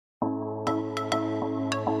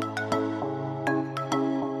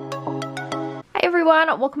everyone,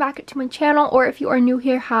 welcome back to my channel, or if you are new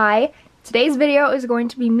here, hi. Today's video is going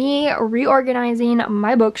to be me reorganizing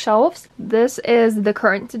my bookshelves. This is the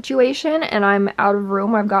current situation and I'm out of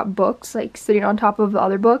room. I've got books like sitting on top of the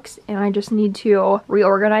other books and I just need to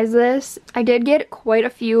reorganize this. I did get quite a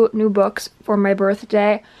few new books for my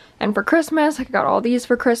birthday and for Christmas. I got all these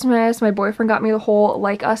for Christmas. My boyfriend got me the whole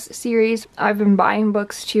Like Us series. I've been buying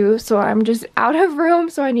books too, so I'm just out of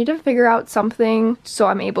room, so I need to figure out something so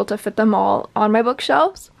I'm able to fit them all on my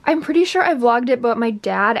bookshelves. I'm pretty sure I vlogged it, but my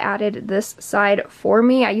dad added this side for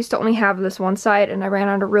me. I used to only have this one side and I ran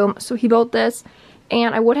out of room, so he built this.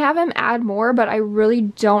 And I would have him add more, but I really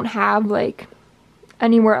don't have like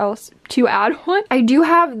anywhere else to add one. I do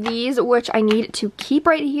have these, which I need to keep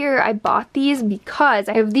right here. I bought these because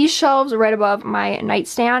I have these shelves right above my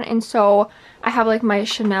nightstand, and so I have like my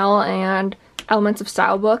Chanel and Elements of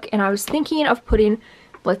Style book, and I was thinking of putting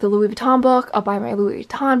like the Louis Vuitton book up by my Louis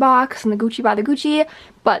Vuitton box and the Gucci by the Gucci,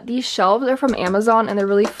 but these shelves are from Amazon and they're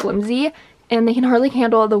really flimsy and they can hardly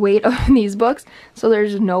handle the weight of these books, so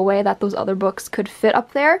there's no way that those other books could fit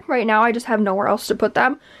up there. Right now I just have nowhere else to put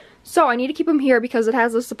them. So I need to keep them here because it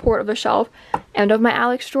has the support of the shelf and of my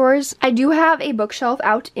Alex drawers. I do have a bookshelf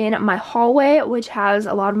out in my hallway which has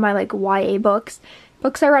a lot of my like YA books.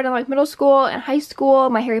 Books I read in like middle school and high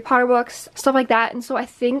school, my Harry Potter books, stuff like that. And so I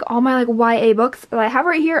think all my like YA books that I have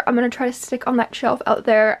right here, I'm going to try to stick on that shelf out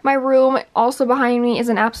there. My room also behind me is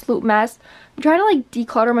an absolute mess. I'm trying to like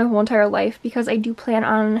declutter my whole entire life because I do plan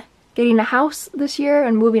on getting a house this year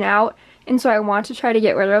and moving out. And so I want to try to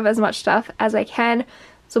get rid of as much stuff as I can.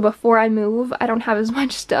 So before I move, I don't have as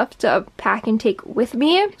much stuff to pack and take with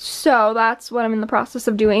me. So that's what I'm in the process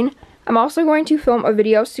of doing. I'm also going to film a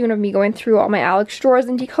video soon of me going through all my Alex drawers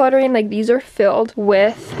and decluttering. Like, these are filled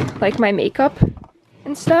with like my makeup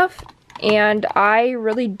and stuff. And I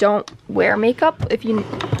really don't wear makeup. If you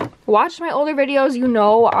watched my older videos, you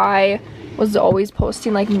know I was always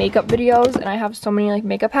posting like makeup videos and I have so many like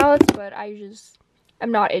makeup palettes, but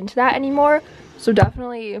I'm not into that anymore. So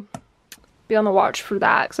definitely be on the watch for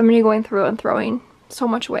that, because I'm gonna be going through and throwing so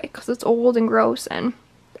much away because it's old and gross and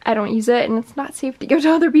I don't use it and it's not safe to give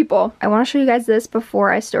to other people. I want to show you guys this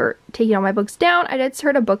before I start taking all my books down. I did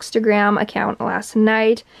start a Bookstagram account last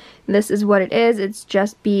night. This is what it is. It's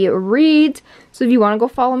just be reads. So if you want to go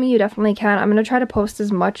follow me, you definitely can. I'm going to try to post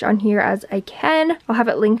as much on here as I can. I'll have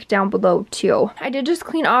it linked down below too. I did just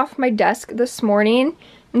clean off my desk this morning,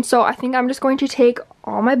 and so I think I'm just going to take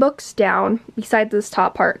all my books down besides this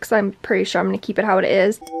top part because I'm pretty sure I'm going to keep it how it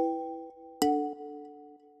is.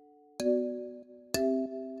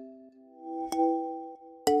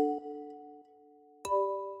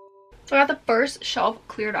 So I got the first shelf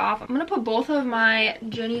cleared off. I'm going to put both of my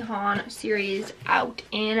Jenny Han series out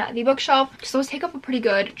in the bookshelf because those take up a pretty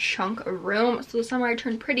good chunk of room. So this summer I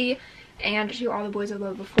turned pretty, and to all the boys I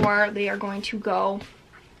loved before, they are going to go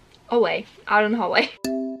away out in the hallway.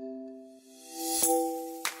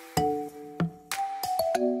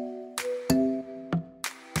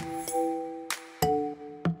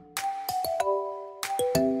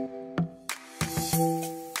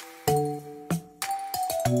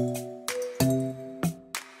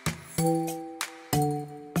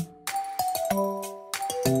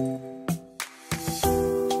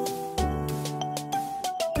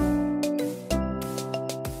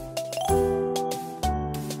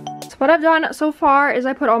 What I've done so far is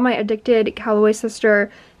I put all my Addicted, Calloway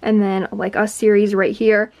Sister, and then Like Us series right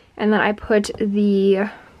here, and then I put the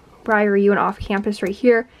Briar You and Off Campus right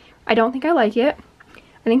here. I don't think I like it.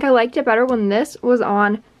 I think I liked it better when this was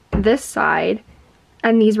on this side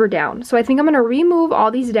and these were down. So I think I'm going to remove all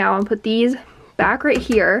these down and put these back right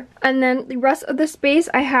here. And then the rest of the space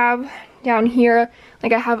I have down here,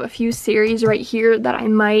 like I have a few series right here that I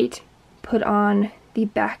might put on the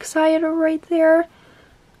back side right there.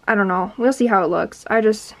 I don't know. We'll see how it looks.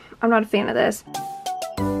 I'm not a fan of this.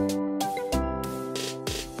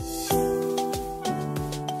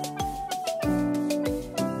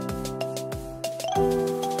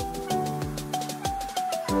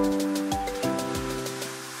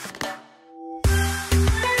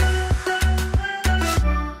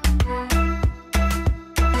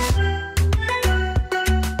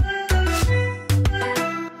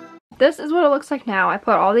 This is what it looks like now. I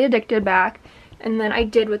put all the Addicted back. And then I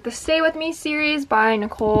did with the Stay With Me series by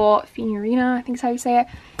Nicole Fiorina, I think is how you say it.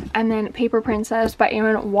 And then Paper Princess by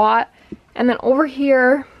Aaron Watt. And then over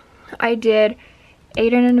here, I did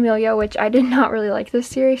Aiden and Amelia, which I did not really like this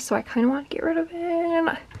series, so I kind of want to get rid of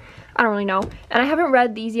it. I don't really know. And I haven't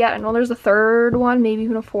read these yet. I know there's a third one, maybe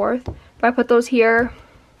even a fourth. But I put those here.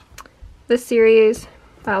 This series,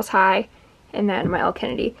 Miles High, and then my L.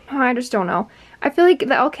 Kennedy. I just don't know. I feel like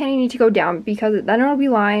the candy need to go down because then it'll be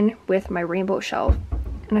lined with my rainbow shelf.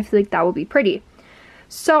 And I feel like that will be pretty.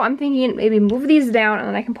 So I'm thinking maybe move these down and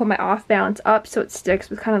then I can put my off balance up so it sticks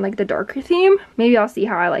with kind of like the darker theme. Maybe I'll see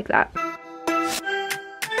how I like that.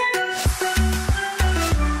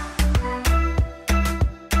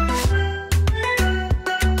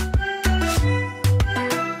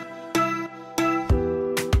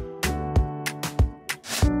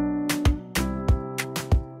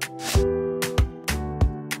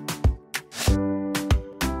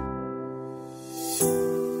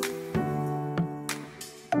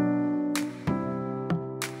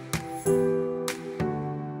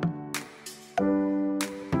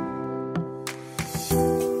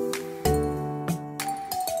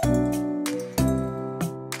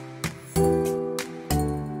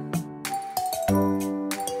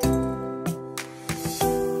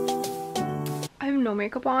 No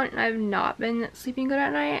makeup on and I've not been sleeping good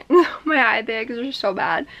at night. My eye bags are so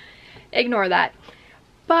bad. Ignore that.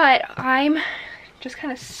 But I'm just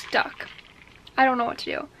kind of stuck. I don't know what to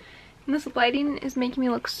do. And this lighting is making me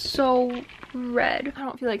look so red. I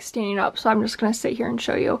don't feel like standing up, so I'm just gonna sit here and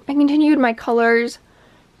show you. I continued my colors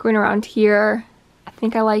going around here. I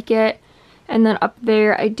think I like it. And then up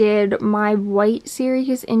there I did my white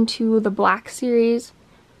series into the black series,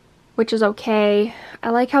 which is okay. I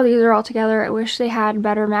like how these are all together. I wish they had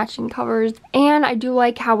better matching covers. And I do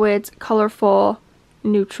like how it's colorful,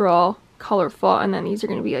 neutral, colorful, and then these are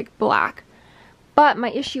gonna be like black. But my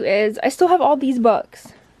issue is I still have all these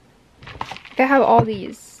books. I have all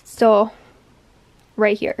these still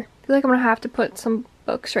right here. I feel like I'm gonna have to put some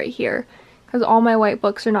books right here because all my white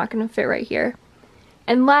books are not gonna fit right here.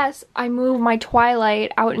 Unless I move my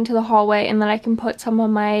Twilight out into the hallway and then I can put some of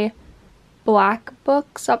my black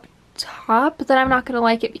books up top, but then I'm not gonna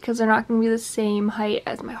like it because they're not gonna be the same height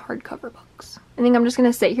as my hardcover books. I think I'm just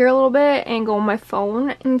gonna sit here a little bit and go on my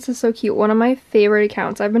phone. And this is so cute. One of my favorite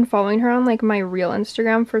accounts. I've been following her on like my real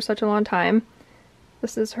Instagram for such a long time.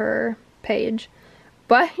 This is her page.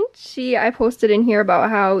 But I posted in here about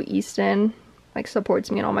how Easton like supports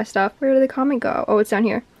me and all my stuff. Where did the comment go? Oh, it's down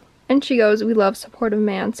here. And she goes, "We love supportive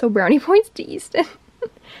man." So brownie points to Easton.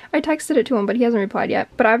 I texted it to him, but he hasn't replied yet.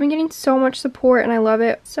 But I've been getting so much support and I love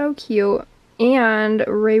it. So cute. And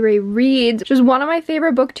Ray Reads, which is one of my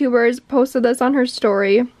favorite booktubers, posted this on her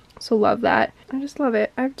story. So love that. I just love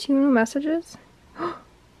it. I have 2 new messages.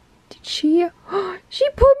 Did she? She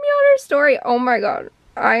put me on her story. Oh my god.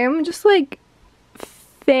 I am just like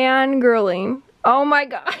fangirling. Oh my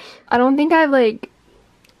god. I don't think I've like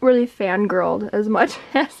really fangirled as much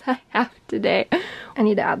as I have today. I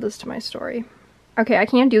need to add this to my story. Okay, I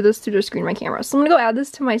can't do this through the screen of my camera, so I'm gonna go add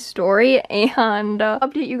this to my story and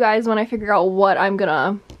update you guys when I figure out what I'm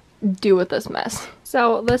gonna do with this mess.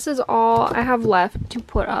 So this is all I have left to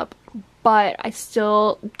put up, but I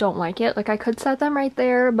still don't like it. Like I could set them right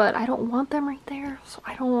there, but I don't want them right there, so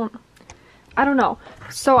I don't know.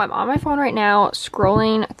 So I'm on my phone right now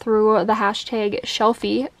scrolling through the hashtag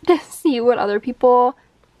shelfie to see what other people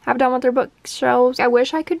have done with their bookshelves. I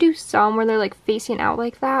wish I could do some where they're like facing out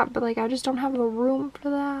like that, but like I just don't have the room for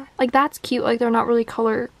that. Like that's cute, like they're not really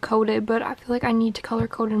color coded, but I feel like I need to color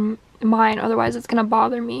code in mine, otherwise it's gonna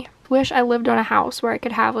bother me. Wish I lived in a house where I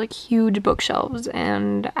could have like huge bookshelves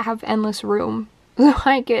and have endless room so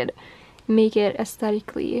I could make it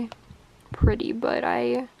aesthetically pretty, but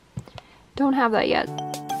I don't have that yet.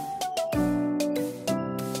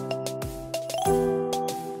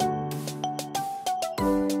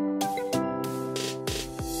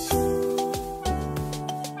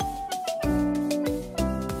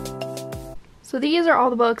 So these are all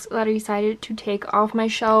the books that I decided to take off my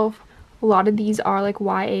shelf. A lot of these are like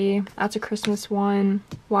YA. That's a Christmas one.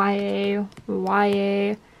 YA.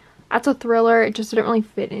 That's a thriller. It just didn't really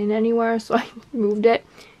fit in anywhere, so I moved it.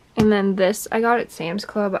 And then this I got at Sam's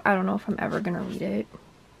Club. I don't know if I'm ever gonna read it.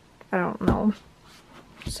 I don't know.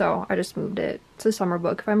 So I just moved it. It's a summer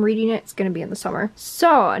book. If I'm reading it, it's gonna be in the summer.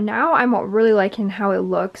 So now I'm really liking how it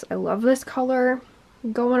looks. I love this color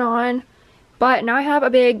going on. But now I have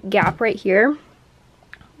a big gap right here,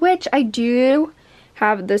 which I do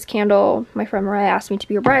have this candle my friend Mariah asked me to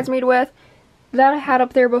be a bridesmaid with that I had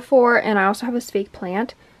up there before, and I also have this fake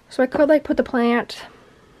plant. So I could like put the plant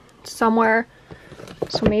somewhere.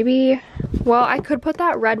 So maybe, well, I could put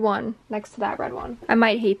that red one next to that red one. I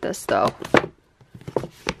might hate this though.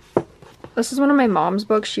 This is one of my mom's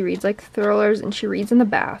books. She reads like thrillers and she reads in the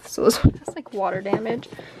bath. So this one has like water damage,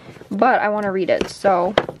 but I want to read it.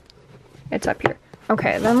 So it's up here.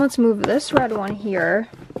 Okay, then let's move this red one here.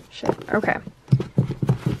 Shit, okay.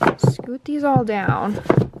 Scoot these all down.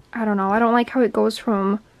 I don't know, I don't like how it goes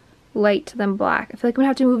from light than black. I feel like I'm gonna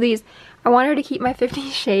have to move these. I want her to keep my 50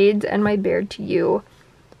 Shades and my Bared to You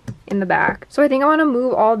in the back. So I think I want to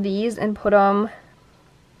move all these and put them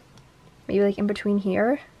maybe like in between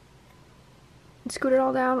here. And scoot it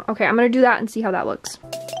all down. Okay, I'm gonna do that and see how that looks.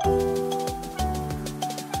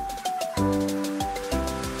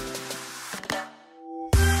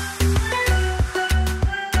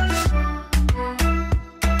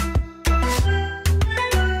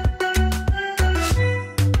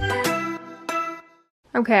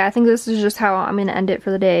 Okay, I think this is just how I'm gonna end it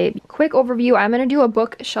for the day. Quick overview, I'm gonna do a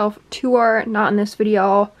bookshelf tour, not in this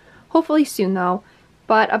video, hopefully soon though.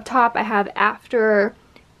 But up top I have After,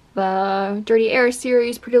 the Dirty Air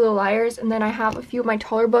series, Pretty Little Liars, and then I have a few of my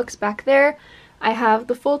taller books back there. I have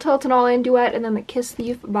The Full Tilt and All In Duet, and then The Kiss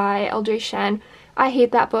Thief by LJ Shen. I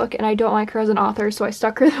hate that book and I don't like her as an author, so I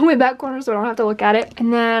stuck her in the way back corner so I don't have to look at it.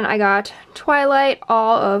 And then I got Twilight,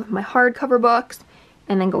 all of my hardcover books.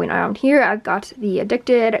 And then going around here, I've got the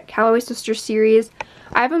Addicted, Calloway Sisters series.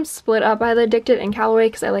 I have them split up by the Addicted and Calloway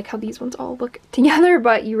because I like how these ones all look together,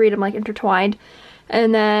 but you read them like intertwined.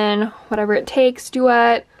 And then Whatever It Takes,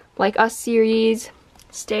 Duet, Like Us series,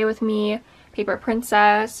 Stay With Me, Paper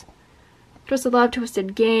Princess, Twisted Love,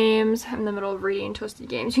 Twisted Games. I'm in the middle of reading Twisted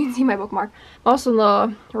Games. You can see my bookmark. I'm also in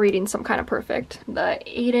the reading Some Kind of Perfect. The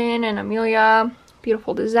Aiden and Amelia,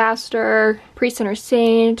 Beautiful Disaster, Priest and Her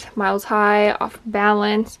Saint, Miles High, Off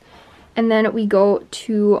Balance. And then we go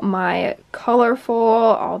to my colorful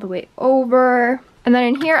all the way over. And then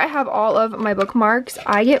in here I have all of my bookmarks.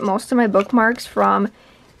 I get most of my bookmarks from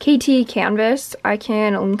KT Canvas. I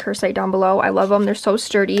can link her site down below. I love them. They're so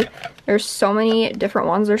sturdy. There's so many different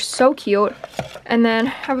ones. They're so cute. And then I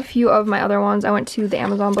have a few of my other ones. I went to the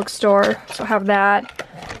Amazon bookstore, so I have that.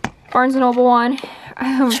 Barnes & Noble one.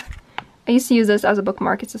 I used to use this as a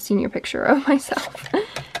bookmark. It's a senior picture of myself.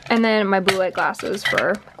 And then my blue light glasses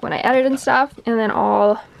for when I edit and stuff. And then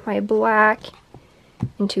all my black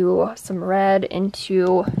into some red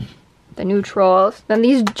into the neutrals. Then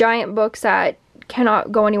these giant books that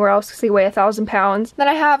cannot go anywhere else because they weigh 1,000 pounds. Then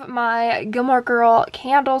I have my Gilmore Girl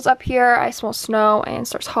candles up here. I Smell Snow and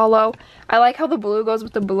Stars Hollow. I like how the blue goes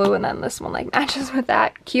with the blue and then this one like matches with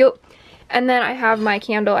that. Cute. And then I have my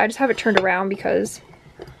candle. I just have it turned around because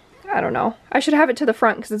I don't know. I should have it to the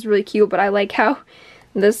front because it's really cute, but I like how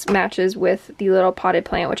this matches with the little potted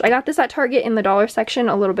plant, which I got this at Target in the dollar section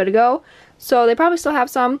a little bit ago. So they probably still have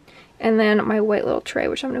some. And then my white little tray,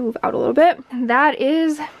 which I'm going to move out a little bit. And that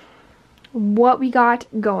is what we got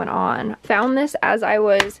going on. Found this as I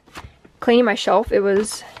was cleaning my shelf. It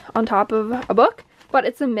was on top of a book, but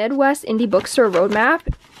it's a Midwest Indie Bookstore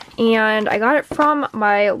Roadmap. And I got it from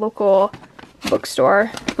my local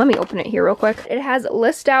bookstore. Let me open it here real quick. It has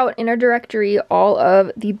list out in a directory all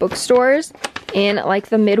of the bookstores in like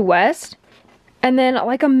the Midwest, and then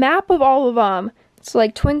like a map of all of them. So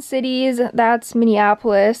like Twin Cities, that's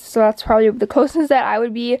Minneapolis, so that's probably the closest that I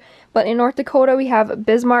would be. But in North Dakota we have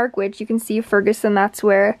Bismarck, which you can see Ferguson, that's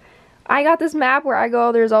where I got this map where I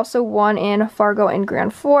go. There's also one in Fargo and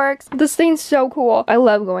Grand Forks. This thing's so cool. I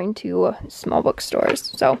love going to small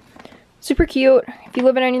bookstores. So super cute. If you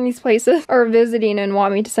live in any of these places or visiting and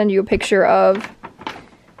want me to send you a picture of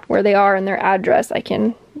where they are and their address, I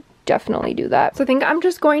can definitely do that. So I think I'm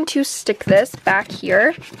just going to stick this back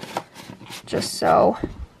here just so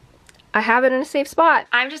I have it in a safe spot.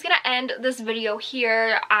 I'm just gonna end this video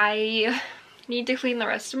here. I need to clean the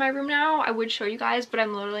rest of my room now. I would show you guys, but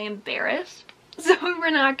I'm literally embarrassed. So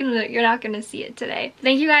you're not gonna see it today.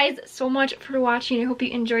 Thank you guys so much for watching. I hope you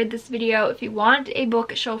enjoyed this video. If you want a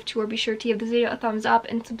bookshelf tour, be sure to give this video a thumbs up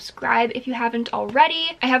and subscribe if you haven't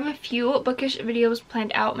already. I have a few bookish videos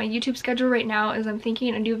planned out. My YouTube schedule right now is I'm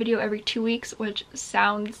thinking a new video every 2 weeks, which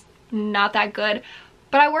sounds not that good,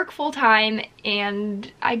 but I work full time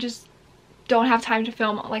and I just don't have time to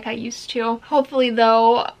film like I used to. Hopefully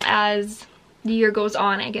though, as the year goes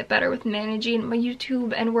on, I get better with managing my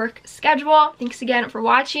YouTube and work schedule. Thanks again for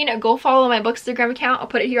watching. Go follow my Bookstagram account. I'll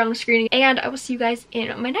put it here on the screen. And I will see you guys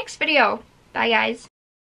in my next video. Bye guys.